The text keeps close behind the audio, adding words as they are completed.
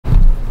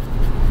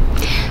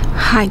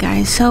Hi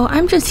guys, so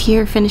I'm just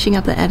here finishing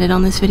up the edit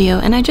on this video,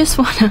 and I just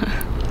want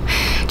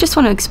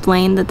to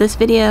explain that this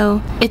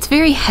video, it's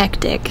very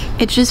hectic.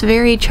 It's just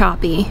very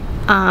choppy.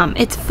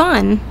 It's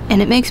fun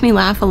and it makes me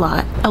laugh a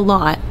lot,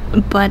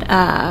 but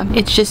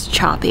it's just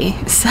choppy.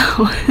 So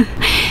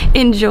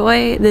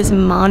enjoy this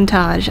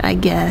montage, I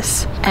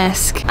guess,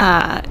 esque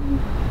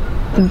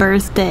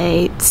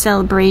birthday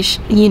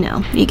celebration. You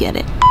know, you get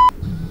it.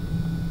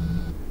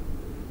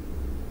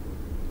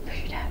 Where's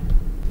your dad?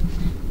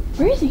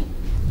 Where is he?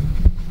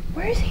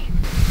 Where is he?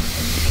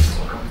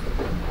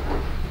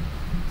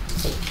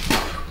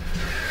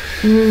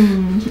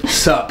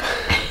 Sup?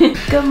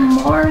 Good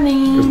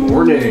morning. Good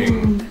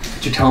morning.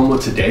 Did you tell them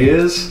what today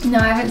is? No,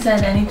 I haven't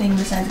said anything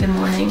besides good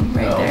morning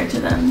right there to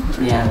them.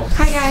 Yeah.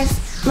 Hi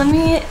guys. Let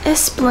me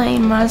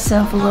explain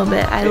myself a little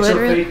bit. It's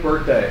her fake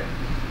birthday.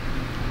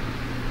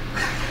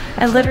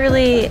 I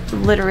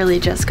literally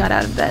just got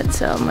out of bed,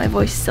 so my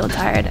voice is still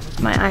tired.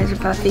 My eyes are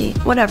puffy.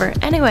 Whatever.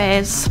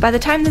 Anyways, by the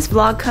time this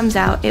vlog comes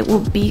out, it will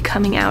be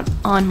coming out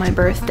on my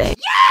birthday.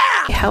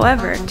 Yeah!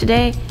 However,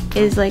 today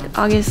is like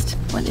August.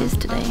 What is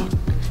today?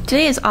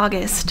 Today is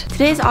August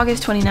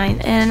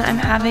 29th, and I'm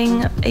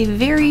having a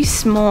very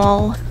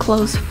small,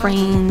 close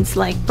friends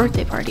like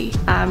birthday party.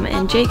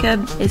 And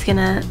Jacob is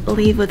gonna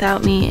leave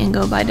without me and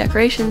go buy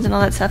decorations and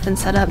all that stuff and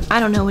set up. I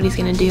don't know what he's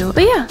gonna do.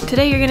 But yeah,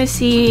 today you're gonna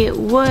see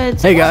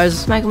Woods. Hey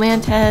guys. Michael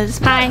Mantez.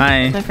 Hi.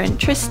 Hi. My friend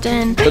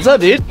Tristan. What's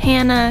up, dude?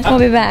 Hannah. We'll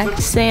be back.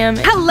 Sam.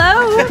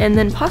 Hello. And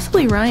then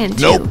possibly Ryan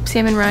too. Nope.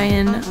 Sam and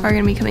Ryan are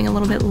gonna be coming a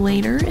little bit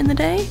later in the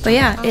day. But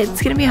yeah,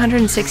 it's gonna be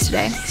 106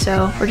 today.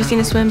 So we're just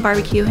gonna swim,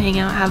 barbecue, hang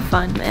out, have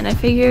fun. And I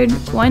figured,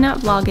 why not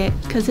vlog it?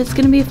 Because it's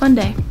gonna be a fun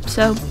day.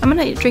 So I'm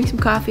gonna drink some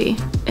coffee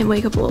and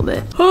wake up a little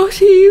bit. I'll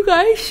see you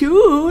guys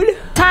soon.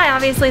 Hi,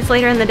 obviously it's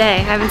later in the day.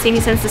 I haven't seen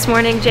you since this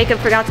morning. Jacob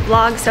forgot to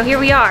vlog, so here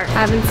we are. I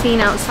haven't seen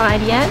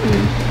outside yet,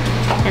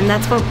 and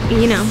that's what,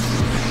 you know,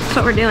 that's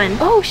what we're doing.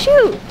 Oh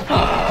shoot!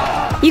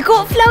 You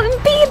got floating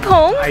beer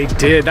pong? I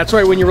did. That's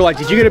right, when you were like,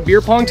 did you get a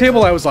beer pong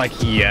table? I was like,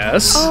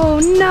 yes. Oh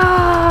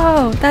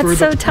no! That's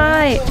so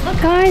tight.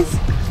 Look guys.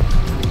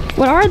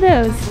 What are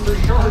those?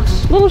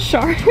 Little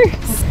sharks.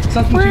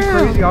 Something too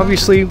crazy.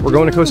 Obviously, we're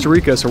going to Costa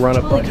Rica, so run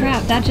up. Holy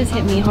crap, that just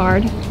hit me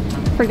hard.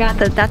 Forgot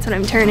that that's what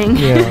I'm turning.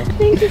 Yeah.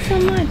 Thank you so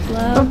much,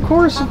 love. Of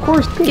course.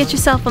 Get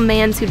yourself a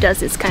man who does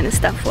this kind of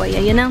stuff for you,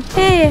 you know?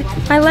 Hey,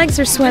 my legs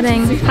are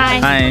sweating. Hi.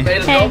 Hi.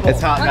 Hey.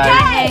 It's hot,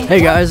 guys. Hey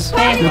guys.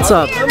 Hey. What's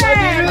up?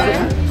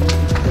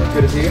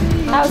 Good to see you.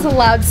 That was a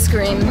loud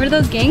scream. What are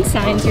those gang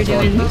signs you're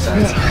doing?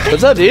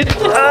 What's up, dude?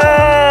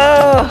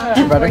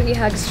 Where he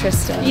hugs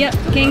Tristan. Yep,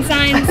 gang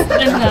signs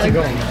and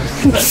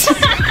hugs.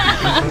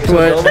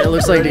 What it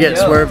looks like to get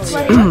swerved.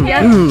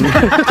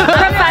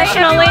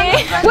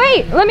 Professionally.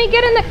 Wait, let me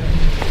get in the...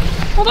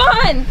 Hold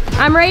on.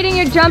 I'm rating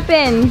your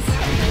jump-ins.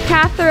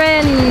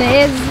 Catherine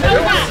is...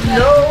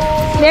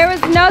 There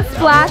was no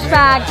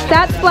splashback.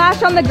 That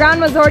splash on the ground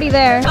was already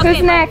there. Okay,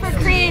 who's next? For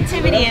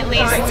creativity at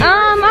least.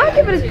 I'll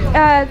give it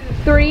a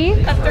 3.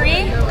 A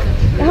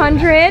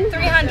 300.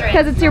 300.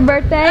 Because it's your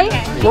birthday.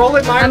 Okay. We're all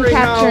admiring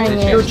how capturing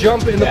it. your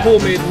jump in the pool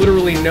made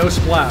literally no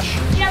splash.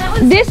 Yeah, that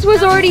was... This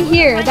was already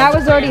here. That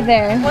was already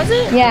there. Was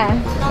it? Yeah.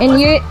 And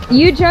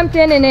you jumped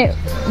in and it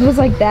was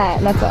like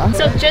that. That's all.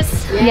 So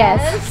just...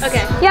 Yes.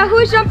 Okay. Yeah,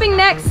 who's jumping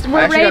next?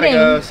 We're rating.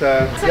 Go,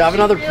 so. Yeah, I have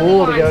another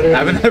pool to go to. I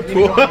have another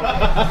pool.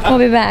 We'll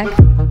be back.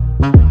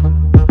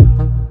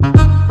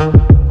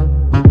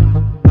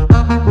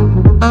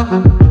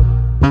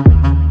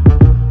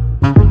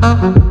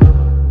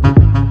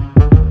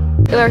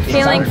 We're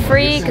feeling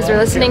free because we're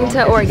listening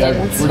to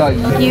organs.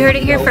 You heard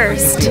it here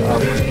first.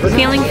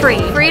 Feeling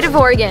free. Freed of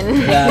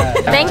organ.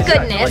 Thank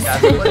goodness.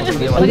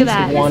 Look at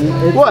that.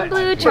 What?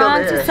 Blue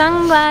trunks with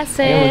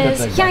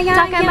sunglasses. Talking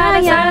about the side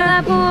of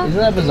that pool. Isn't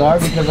that bizarre?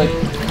 Because like...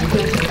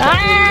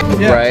 Ah.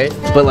 Right?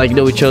 But like,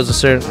 no, we chose a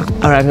certain...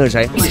 Alright, who's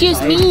right?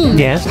 Excuse me.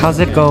 Yes, how's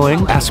it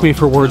going? Ask me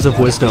for words of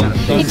wisdom.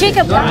 Hey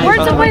Jacob,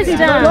 words of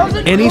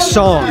wisdom. Any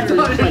song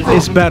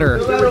is better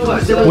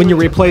when you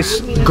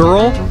replace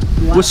girl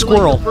with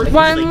squirrel.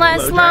 One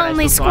less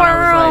lonely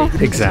squirrel.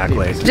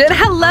 Exactly.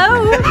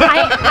 Hello.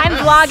 I'm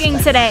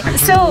vlogging today.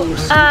 So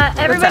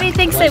everybody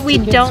thinks that we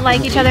don't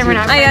like each other and we're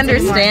not friends I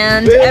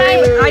understand.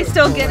 I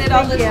still get it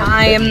all the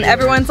time.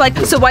 Everyone's like,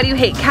 so why do you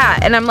hate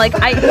Kat? And I'm like,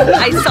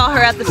 I saw her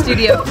at the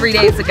studio 3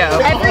 days ago.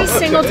 Every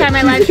single time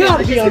I live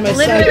stream,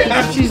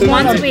 literally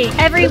once a week,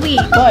 every week,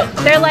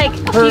 they're like,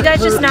 do you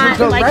guys just not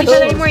like each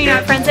other anymore? You're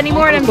not friends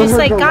anymore? And I'm just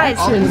like, guys,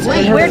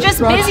 we're just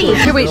busy.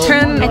 Here, wait,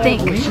 turn. I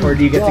think. Where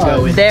do you get to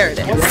go with? There it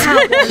is.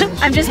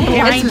 I'm just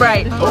blind. It's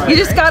bright. You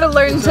just gotta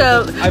learn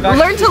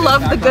to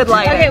love the good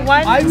lighting. Okay,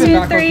 1,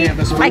 2, 3.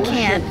 I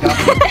can't.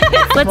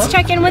 Let's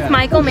check in with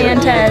Michael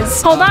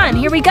Mantez. Hold on,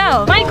 here we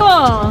go.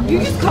 Michael! You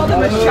just called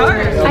him a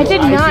shark. I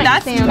did not.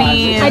 That's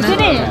mean. I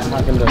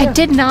didn't. I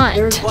did not.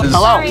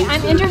 Hello. Sorry,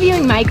 I'm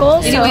interviewing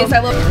Michael. Anyways, I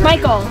love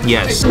Michael.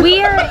 Yes.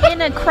 We are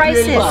in a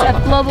crisis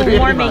of global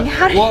warming.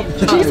 How do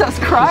you... Jesus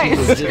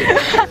Christ.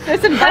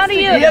 How do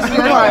you...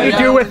 What do you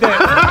do with it?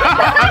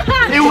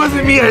 It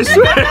wasn't me, I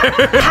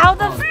swear. How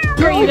the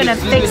How are you gonna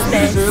fix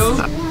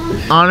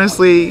this?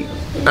 Honestly,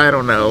 I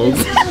don't know.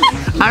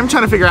 I'm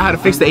trying to figure out how to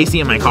fix the AC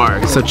in my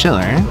car. So chill,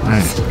 alright?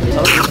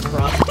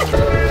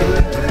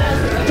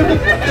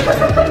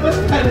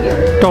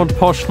 Don't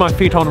post my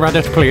feet on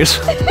Reddit, please.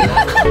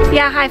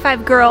 Yeah, high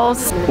five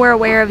girls. We're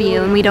aware of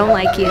you and we don't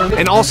like you.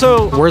 And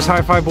also, where's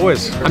High Five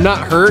Boys? I'm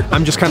not hurt,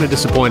 I'm just kind of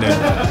disappointed.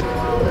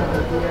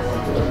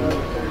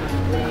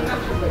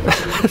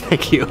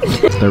 Thank you.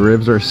 The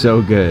ribs are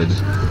so good.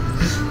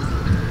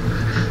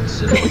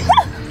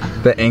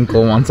 The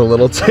ankle wants a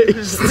little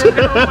taste.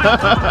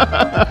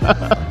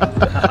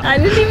 I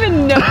didn't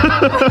even know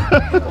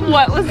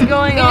what was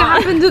going on.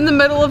 It happened in the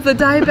middle of the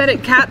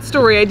diabetic cat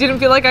story. I didn't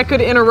feel like I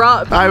could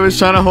interrupt. I was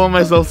trying to hold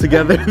myself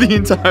together the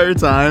entire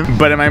time,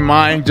 but in my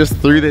mind, just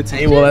through the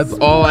table, that's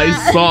all I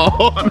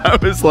saw. And I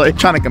was like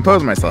trying to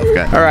compose myself.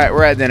 Okay. All right,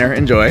 we're at dinner.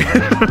 Enjoy.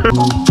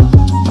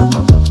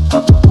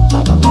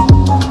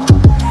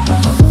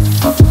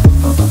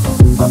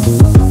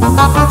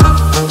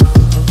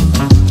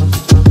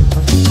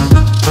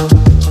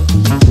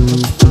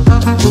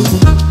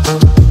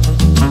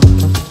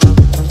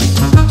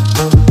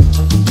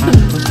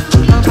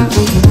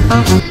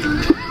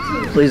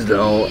 Please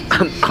don't.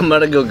 I'm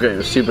gonna go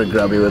get super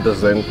grubby with this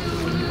thing.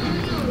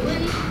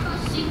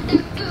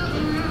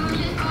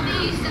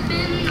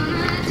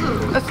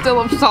 I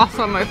still have sauce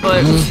on my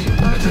foot.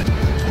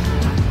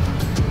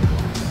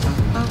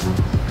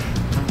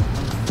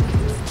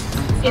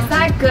 Is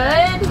that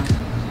good?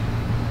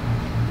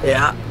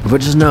 Yeah. But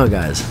just know,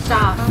 guys.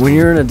 Stop. When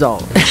you're an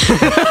adult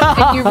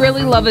And you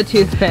really love a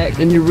toothpick.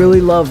 and you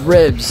really love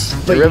ribs,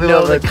 but really you know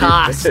love the that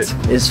cost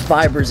toothpick. is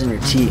fibers in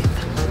your teeth.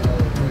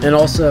 And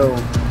also,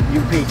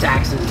 you pay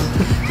taxes.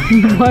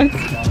 What?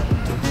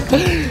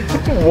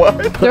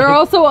 What? There are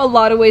also a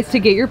lot of ways to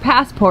get your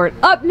passport.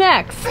 Up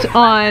next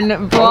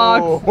on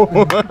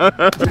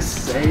Vlog.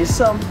 Say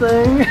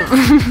something.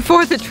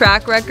 For the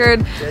track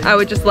record, I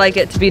would just like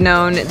it to be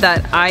known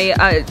that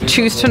I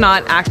choose to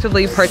not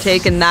actively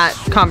partake in that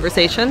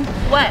conversation.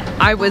 What?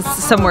 I was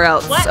somewhere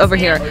else What, over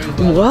here.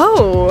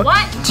 Whoa.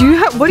 What?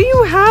 What do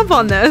you have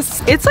on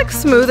this? It's like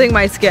smoothing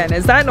my skin.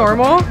 Is that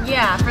normal?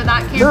 Yeah, for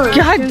that camera.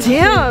 God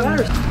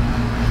damn.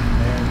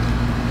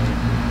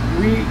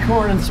 We eat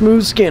corn and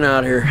smooth skin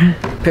out here.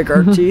 Pick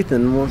our teeth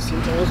and we'll see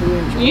what we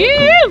enjoy.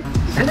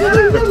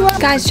 Yeah.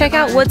 Guys, check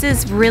out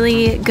Woods'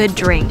 really good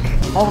drink.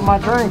 Hold my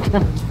drink. It's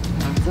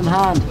in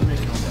hand.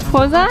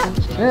 What was that?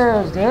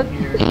 Cheers, dude.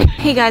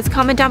 Hey guys,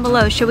 comment down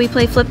below. Should we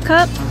play Flip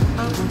Cup?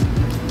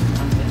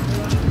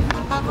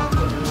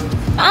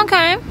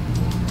 Okay.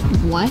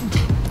 What?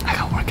 I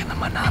got work in the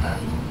manana.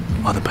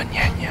 Or the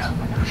banyanya.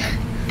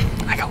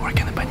 I got work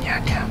in the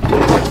banyanya.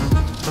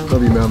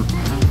 Love you, man.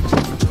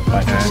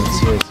 Bye, man.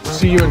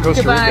 See you in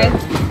Costa Goodbye. Rica.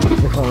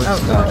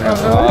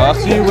 I'll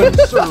see you in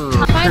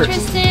Surf. Bye,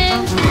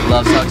 Tristan.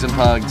 Love, hugs, and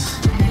pugs.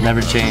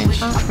 Never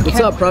change. What's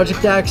up,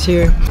 Project Axe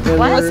here?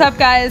 What's up,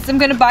 guys? I'm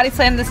gonna body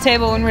slam this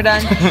table when we're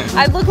done.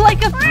 I look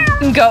like a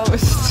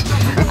ghost.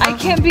 I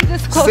can't be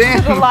this close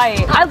to the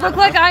light. I look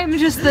like I'm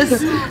just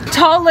this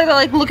tall little,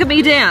 like, look at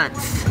me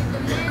dance.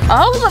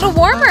 Oh, a little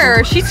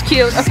warmer. She's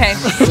cute. Okay.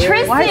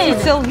 Tristan. Why is he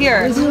still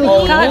here?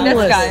 God,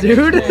 this guy.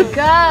 Dude.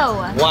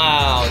 Go.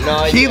 Wow,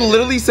 no. He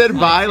literally said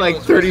bye like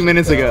 30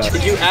 minutes ago.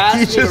 You asked He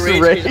me to just rage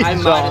raged quit, I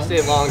might have on.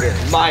 stayed longer.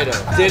 Might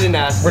have. Didn't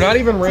ask. We're not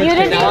even rage. You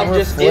didn't Now I'm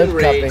just in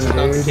rage.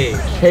 I'm caged.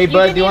 Hey,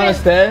 bud, do you want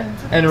to stay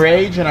and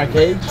rage in our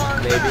cage?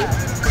 Maybe.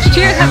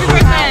 Cheers. Happy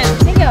birthday.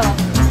 Thank you.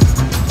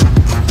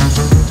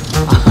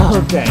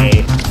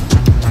 Okay.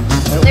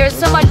 There's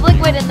so much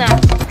liquid in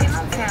that.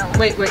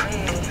 Wait.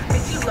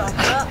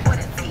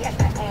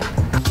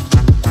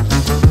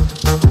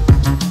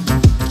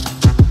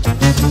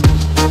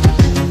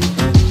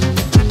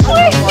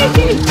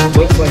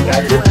 Looks like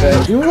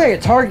that. You look like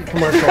a Target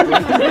commercial.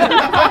 Nice.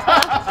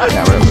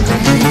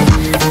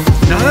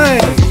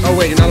 Oh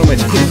wait, you're not on my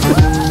team.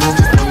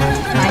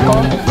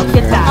 Michael,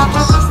 get that.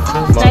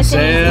 Nice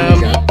and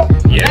easy.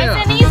 Yeah.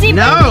 Nice and easy,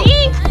 No.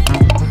 baby.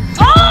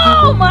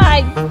 Oh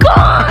my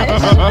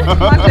gosh.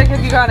 Come on, Jacob,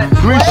 you got it.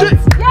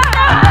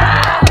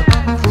 Yeah!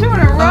 2 in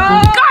a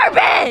row.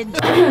 Garbage.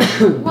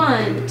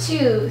 1,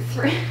 2,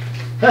 3.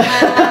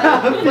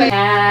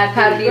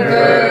 Happy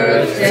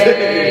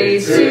birthday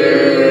to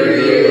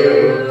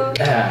you.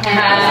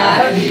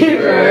 Happy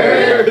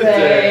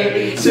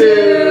birthday to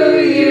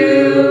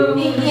you.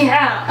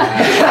 Yeah.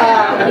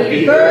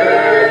 Happy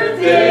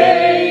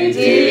birthday,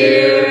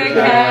 dear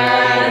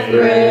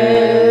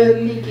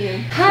Catherine. Thank you.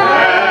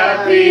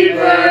 Happy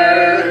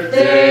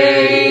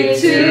birthday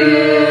to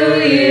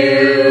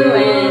you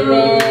and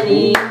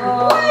many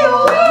more.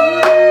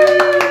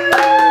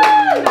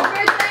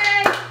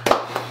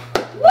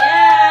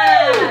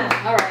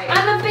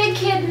 I'm a big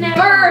kid now.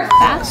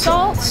 Bath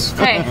salts?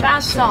 Hey,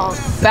 bath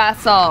salts.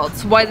 Bath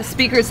salts. Why the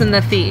speakers in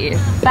the feed?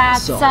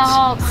 Bath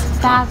salts.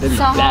 Bath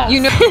salts.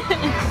 You know.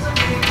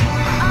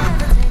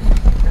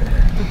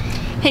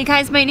 Hey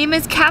guys, my name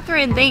is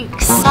Catherine.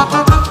 Thanks.